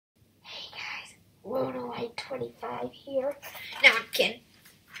Rona Light 25 here. No, I'm kidding.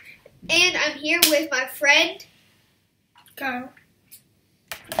 And I'm here with my friend Kyle.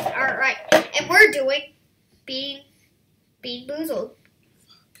 Alright, and we're doing being boozled.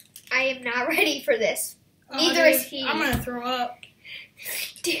 I am not ready for this. Neither is he. I'm gonna throw up.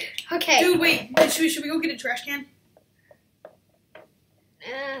 Dude, okay. Dude, wait. Should we go get a trash can?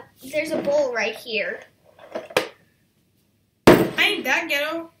 There's a bowl right here. I ain't that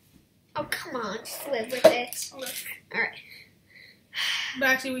ghetto. Oh, come on. Just live with it. Okay. Alright. But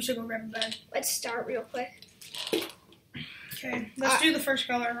actually, we should go grab a bag. Let's start real quick. Okay, let's do the first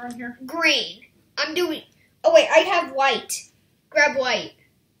color around here. Green. I'm doing... Oh, wait. I have white. Grab white.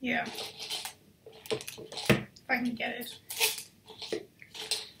 Yeah. If I can get it.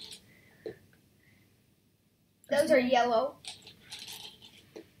 Those are yellow.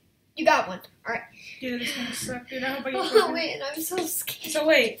 You got one. Alright. Dude, this is gonna suck, dude. I hope I get Oh, man. I'm so scared. So,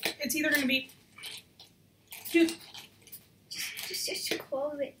 wait. It's either gonna be... Dude. Just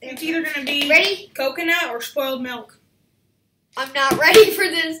close it. It's either gonna be... Ready? Coconut or spoiled milk. I'm not ready for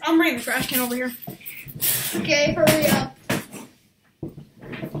this. I'm bringing the trash can over here. Okay, hurry up.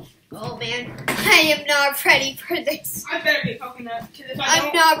 Oh, man. I am not ready for this. I better get coconut.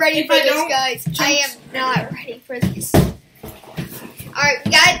 I'm not ready for this, guys. I am not ready for this. Alright,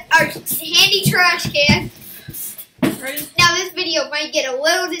 we got our handy trash can. Ready? Now, this video might get a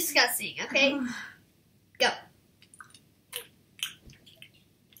little disgusting, okay? Go.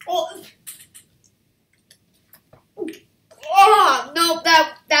 Oh. Oh, no,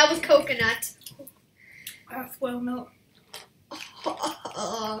 that was coconut. Spoiled milk.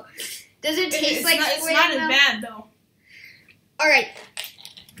 Does it taste like it's not as bad, though. Alright.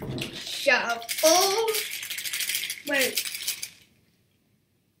 Shuffle. Wait.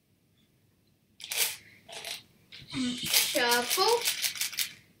 Shuffle.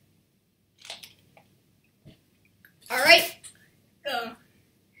 Alright.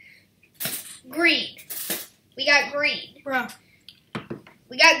 Green. We got green. Bro.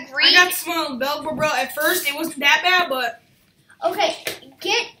 We got green. I got spoiled milk, but bro, at first it wasn't that bad, but... Okay,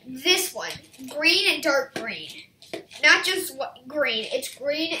 get this one. Green and dark green. Not just green. It's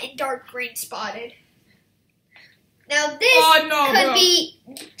green and dark green spotted. Now this could be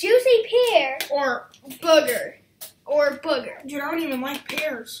juicy pear or booger. Or booger. Dude, I don't even like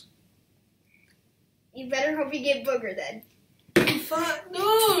pears. You better hope you get booger then. Fuck,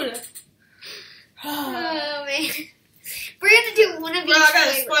 dude. Oh, man. We're going to do one of these. Bro, I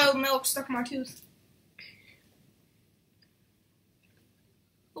got spoiled milk stuck in my tooth.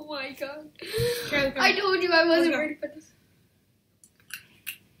 Oh my god. Okay, I told you I wasn't ready for this.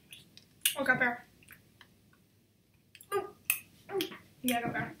 Oh, got pear. Yeah, I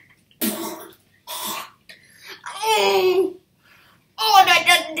got pear. Oh, that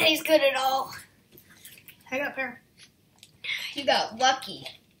doesn't taste good at all. I got pear. You got lucky.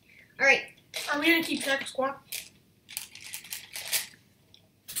 Alright. Are we going to keep track of score?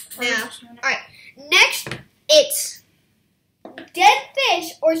 Now, alright. Next, it's dead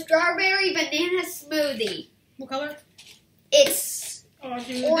fish or strawberry banana smoothie. What color? It's orange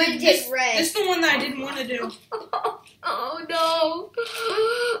and red. This is the one that I didn't want to do. Oh no.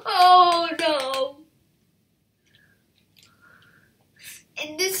 Oh no.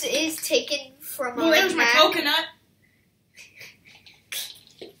 And this is taken from Well, there's my coconut.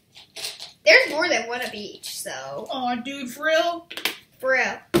 There's more than one of each, so. Oh, dude, for real? For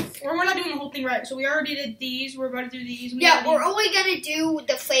real. Or we're not doing the whole thing right. So we already did these. We're about to do these. We're only going to do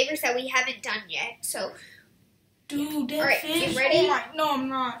the flavors that we haven't done yet, so. Dude, that Alright, fish. you ready? Oh my, no, I'm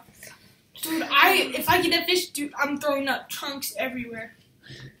not. Dude, if I get that fish, dude, I'm throwing up chunks everywhere.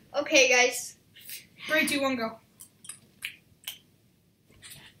 Okay, guys. 3, 2, 1, go.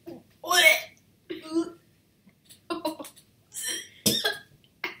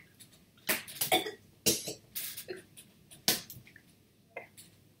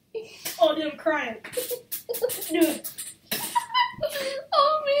 Oh, dude, I'm crying. Dude.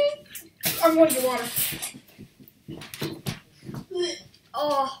 Oh, man. I'm going to get water.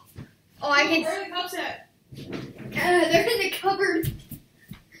 Oh, I can. Where are the cups at? They're in the cupboard.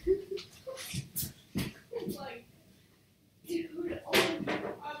 Like, dude, oh,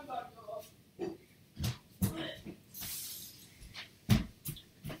 I'm about to go off.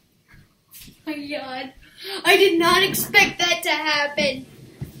 My God, I did not expect that to happen.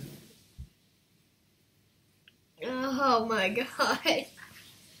 Oh my God.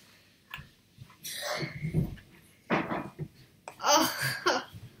 Oh.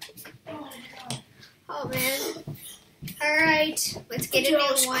 Oh man. Alright, let's get a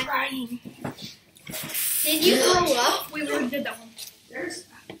new one. Crying. Did you throw up? We already did that one.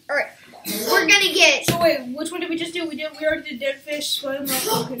 Alright, we're gonna gonna get. So wait, which one did we just do? We already did dead fish, slime,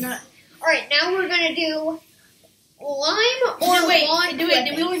 coconut. All right, now we're gonna do lime or lawn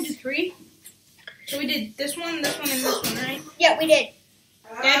Did we only do 3? So we did this one, and this one, right? Yeah, we did.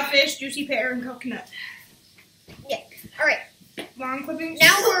 Dead fish, juicy pear, and coconut. Yeah. All right. Lawn clippings.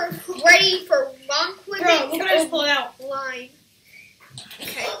 Now we're ready for lawn clippings. Bro, look what I just pulled out. Line.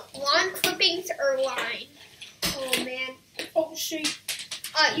 Okay. Lawn clippings or line. Oh man. Oh shit.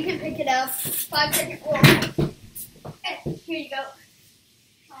 You can pick it up. 5-second roll. Here you go.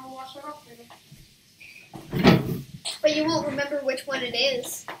 I'll wash it off later. But you won't remember which one it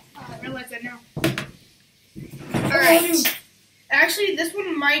is. I realize that now. Alright. Actually, this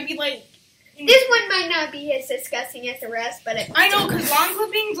one might be like... This one might not be as disgusting as the rest, but I know, because lawn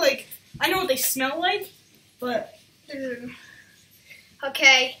clippings, like, I know what they smell like, but...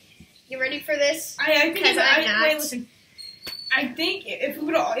 Okay. You ready for this? I think wait, listen. I think if we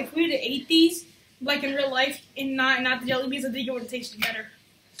would have ate these, like in real life, and not the jelly beans, I think it would have tasted better.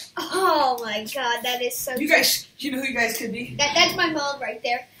 Oh my god, that is so. You guys, you know who you guys could be. That's my mom right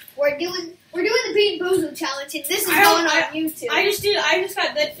there. We're doing the Bean Boozled challenge, and this is going on YouTube. I just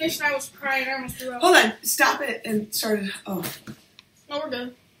got dead fish and I was crying. I almost threw up. Hold on, stop it and start it. Oh. No, we're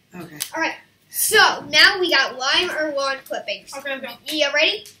good. Okay. All right. So now we got lime or lawn clippings. Okay. You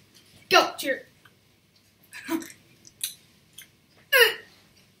ready? Go. Cheers.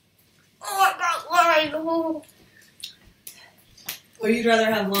 Oh, I got lime. Oh. Or you'd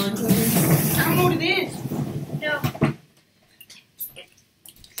rather have lawn clippings? I don't know what it is. No.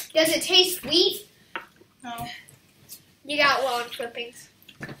 Does it taste sweet? No. You got lawn clippings.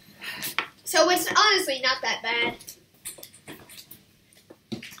 So it's honestly not that bad.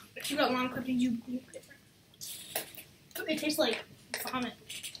 If you got lawn clippings, you different. It tastes like vomit.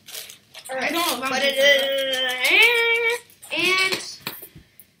 Alright. I don't know. And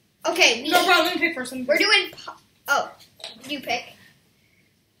okay, no problem. Let me pick first. We're doing. Oh, you pick.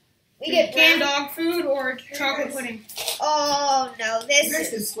 We get canned dog food or chocolate pudding. Oh no, this. You guys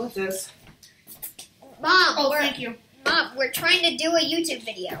can split this. Mom. Oh, thank you. Mom, we're trying to do a YouTube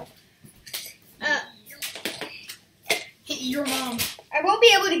video. Your mom. I won't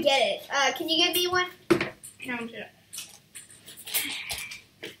be able to get it. Can you get me one? No, I'm good.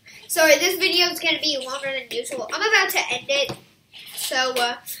 Sorry, this video is going to be longer than usual. I'm about to end it. So,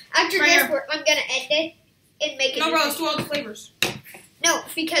 after this, I'm going to end it and make it. No, bro, let's do all the flavors. No,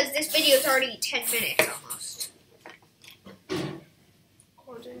 because this video is already 10 minutes almost.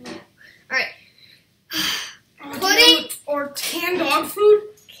 Alright. Pudding or canned dog food?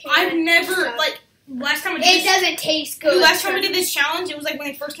 I've never, last time I did it doesn't taste good. Last time I did this challenge, it was like when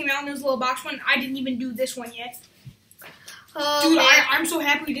they first came out and there was a little box one. I didn't even do this one yet. Oh, dude, man. I'm so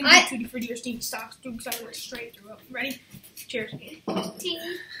happy we didn't do Tutti Frutti or Stinky Socks, dude, because I went straight through up. Ready? Cheers.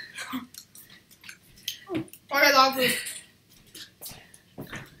 Alright, dog food.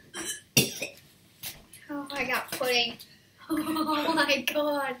 Oh, I got pudding. Oh my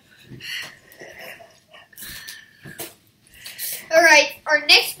god. Alright, our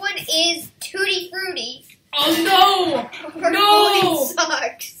next one is Tutti Frutti. Oh no! No!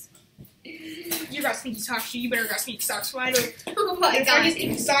 Sucks. You got Stinky Socks, you better got Stinky Socks. Why do Oh my if god. I get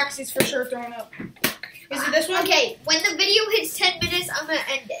Stinky Socks, it's for sure throwing up. Is it this one? Okay, when the video hits 10 minutes, I'm gonna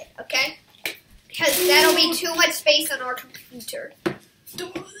end it, okay? Because that'll be too much space on our computer.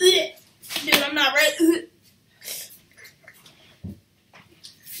 Dude, I'm not ready.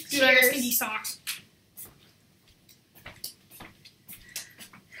 Dude, I got Stinky Socks.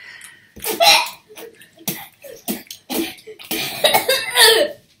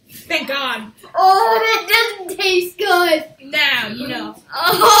 Thank God. Oh, that doesn't taste good. Now you know.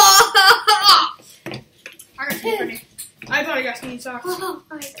 Oh, I got Stinky Frutti. I thought I got Stinky Socks. oh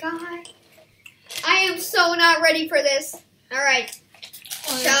my god. I am so not ready for this. Alright.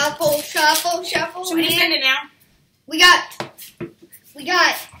 Shuffle, shuffle, shuffle. Should we just end it now? We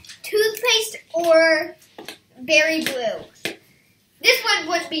got toothpaste or berry blue. This one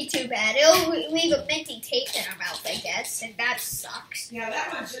wouldn't be too bad. It'll leave a minty taste in our mouth, I guess, and that sucks. Yeah,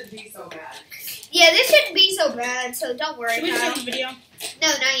 that one shouldn't be so bad. Yeah, this shouldn't be so bad, so don't worry. Should we just end the video? No,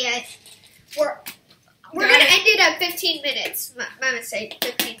 not yet. We're gonna end it at 15 minutes. My mistake,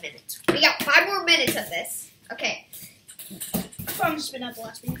 15 minutes. We got 5 more minutes of this. Okay. I'm just spitting out the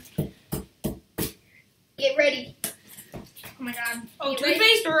last one. Get ready. Oh my god. Oh, You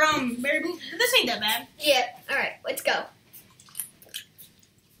toothpaste or berry blue? This ain't that bad. Yeah. All right. Let's go.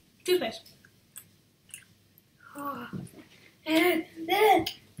 Toothpaste. Oh. It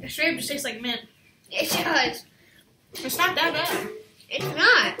straight up just tastes like mint. It does. It's not that bad. It's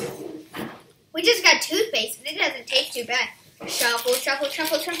not. We just got toothpaste, and it doesn't taste too bad. Shuffle, shuffle,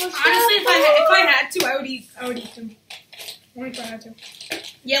 shuffle, shuffle. Honestly, if I had to, I would eat them. Only if I had to.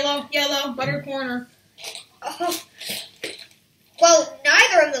 Yellow, butter corner. Oh. Well,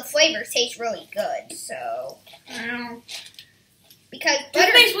 neither of the flavors taste really good, so. I know. Because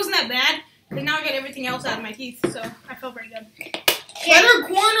toothpaste wasn't that bad, but now I got everything else out of my teeth, so I feel pretty good. Yeah. Butter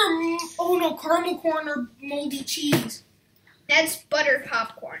corn caramel corn or moldy cheese. That's buttered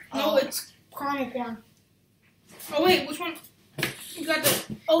popcorn. No, it's caramel corn. Oh wait, which one? You got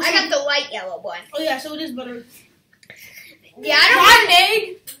the. Oh, I got the light yellow one. Oh yeah, so it is buttered. Yeah, I don't. Rotten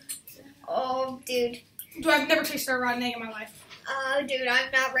egg. Oh, dude. Dude, I've never tasted a rotten egg in my life. Oh, dude,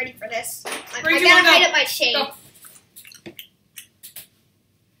 I'm not ready for this. I Ready, gotta hide up my shade. Go.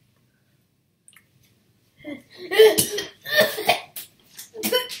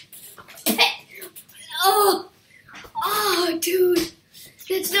 Oh, dude,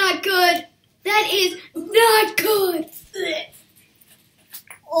 that's not good. That is not good.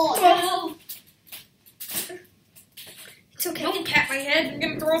 Oh no. It's okay. Don't pat my head. I'm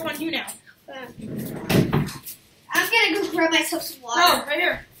gonna throw up on you now. I'm gonna go grab myself some water. Oh, right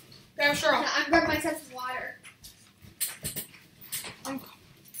here. Grab a straw. I'm grabbing myself some water.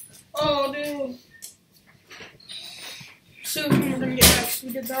 Oh, dude. So we're gonna get next. We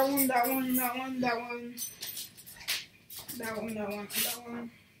did that one.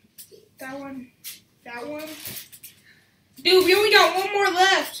 Dude, we only got one more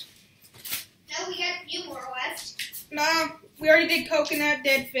left. No, we got a few more left. Nah, we already did coconut,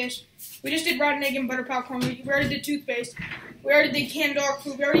 dead fish. We just did rotten egg and butter popcorn. We already did toothpaste. We already did canned dog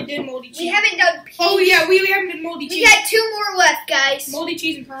food. We already did moldy cheese. We haven't done peach. Oh yeah, we haven't did moldy cheese. We got 2 more left, guys. Moldy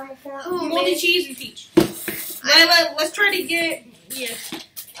cheese and caramel corn. Oh, moldy man. cheese and peach. Let's try to get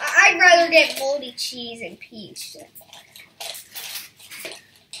I'd rather get moldy cheese and peach.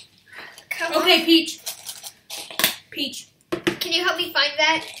 Come on. Okay, peach. Peach. Can you help me find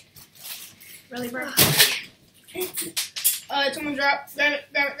that? Really, bro? Someone drop. Grab it.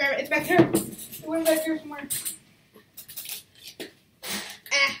 It's back there. It went back here somewhere.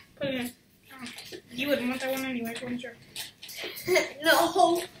 Put it in. Oh. You wouldn't want that one anyway, so I'm sure.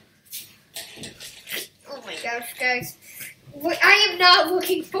 No. Oh my gosh, guys. I am not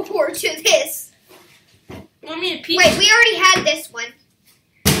looking forward to this. Want me to peach? Wait, we already had this one.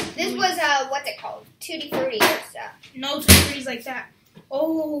 This was, what's it called? Tutti Frutti or stuff. No, Tutti Frutti's like that.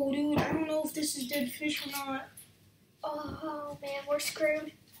 Oh, dude, I don't know if this is dead fish or not. Oh, man, we're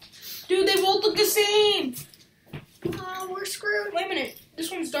screwed. Dude, they both look the same. Oh, we're screwed. Wait a minute. This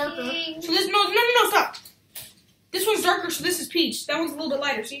one's darker. Dang. So this, no, stop. This one's darker, so this is peach. That one's a little bit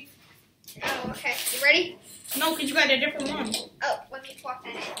lighter, see? Oh, okay. You ready? No, because you got a different one. Oh, let me swap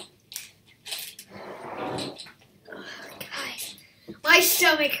that in. Oh, guys, my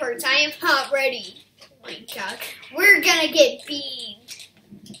stomach hurts. I am not ready. Oh my god. We're gonna get beamed.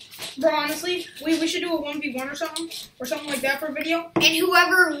 Bro, honestly, we should do a 1v1 or something like that for a video. And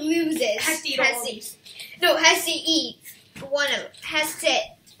whoever loses has to eat all of these. No, has to eat one of them. Has to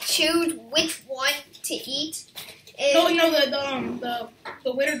choose which one to eat. No,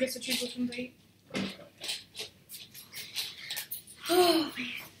 the winner gets to choose which one to eat. Oh man.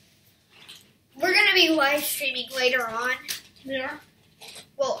 We're gonna be live streaming later on. Yeah.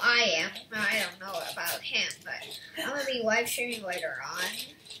 Well, I am. I don't know about him, but I'm gonna be live streaming later on,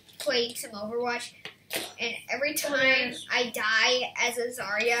 playing some Overwatch. And every time I die as a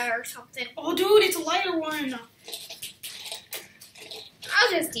Zarya or something, oh dude, it's a lighter one. I'll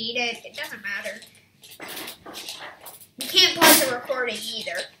just eat it. It doesn't matter. You can't pause the recording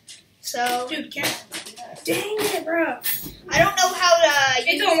either. So, dude, can't. Dang it, bro. I don't know how to.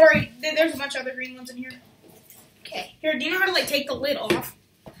 Hey, don't worry. There's a bunch of other green ones in here. Okay. Here, do you know how to like take the lid off?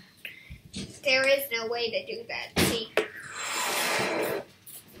 There is no way to do that. See.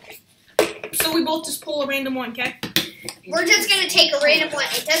 So we both just pull a random one, okay? We're just gonna take a random one.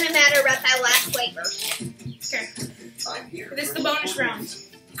 It doesn't matter about that last flavor. Okay. This is the bonus round.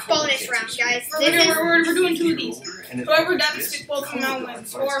 Bonus round, guys. We're doing 2 of these. Whoever doesn't spit both from out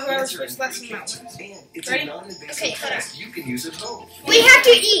wins, or whoever spits less from out wins. Ready? Okay, hold on. We have to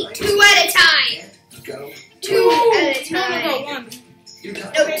eat 2 at a time. 2 at a time. No, 1. No,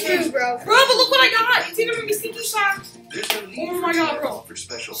 2, bro. Bro, but look what I got. It's either gonna be stinky socks. Oh my god, bro.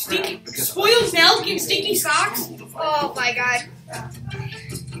 Stinky spoiled milk and stinky socks. Oh my god.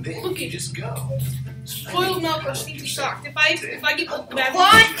 Look at just go. Spoiled milk or stinky socks. If I get both the bad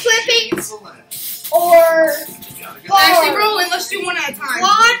Lawn clippings or bar. Actually, bro, and let's do one at a time.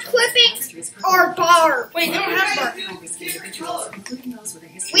 Lawn clippings or bar. Wait, they don't have bar.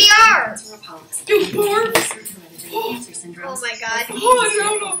 We are. Dude, bar. Oh my god.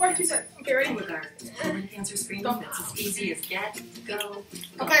 Oh no, right to that. Okay, ready? that's as easy as get, go.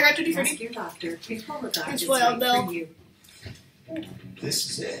 Okay, I got Tutti Frutti. Ask your doctor if Boozled It's is well, right Bill. for you. This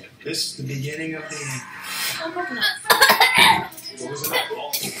is it. This is the beginning of the end. Oh, What was it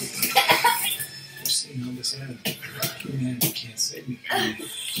called? We've seen how this ends. Humanity can't save me.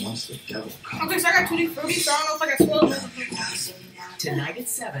 Once the devil comes. okay, so I got Tutti Frutti, so I don't know if I got spoiled. Tonight at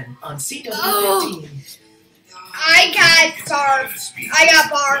 7 on CW15. Oh. I got barf. I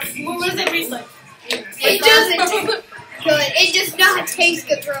got barf. What does it taste like? It doesn't taste good. It does not taste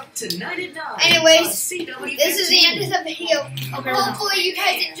good, bro. Tonight at 9 Anyways, on CW15. This is the end of the video. Okay. Hopefully you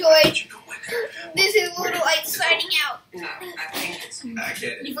guys enjoyed. This is Little Light signing out. I get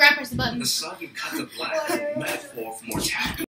it. You forgot to press the button. The sun cuts a black metaphor for mortality.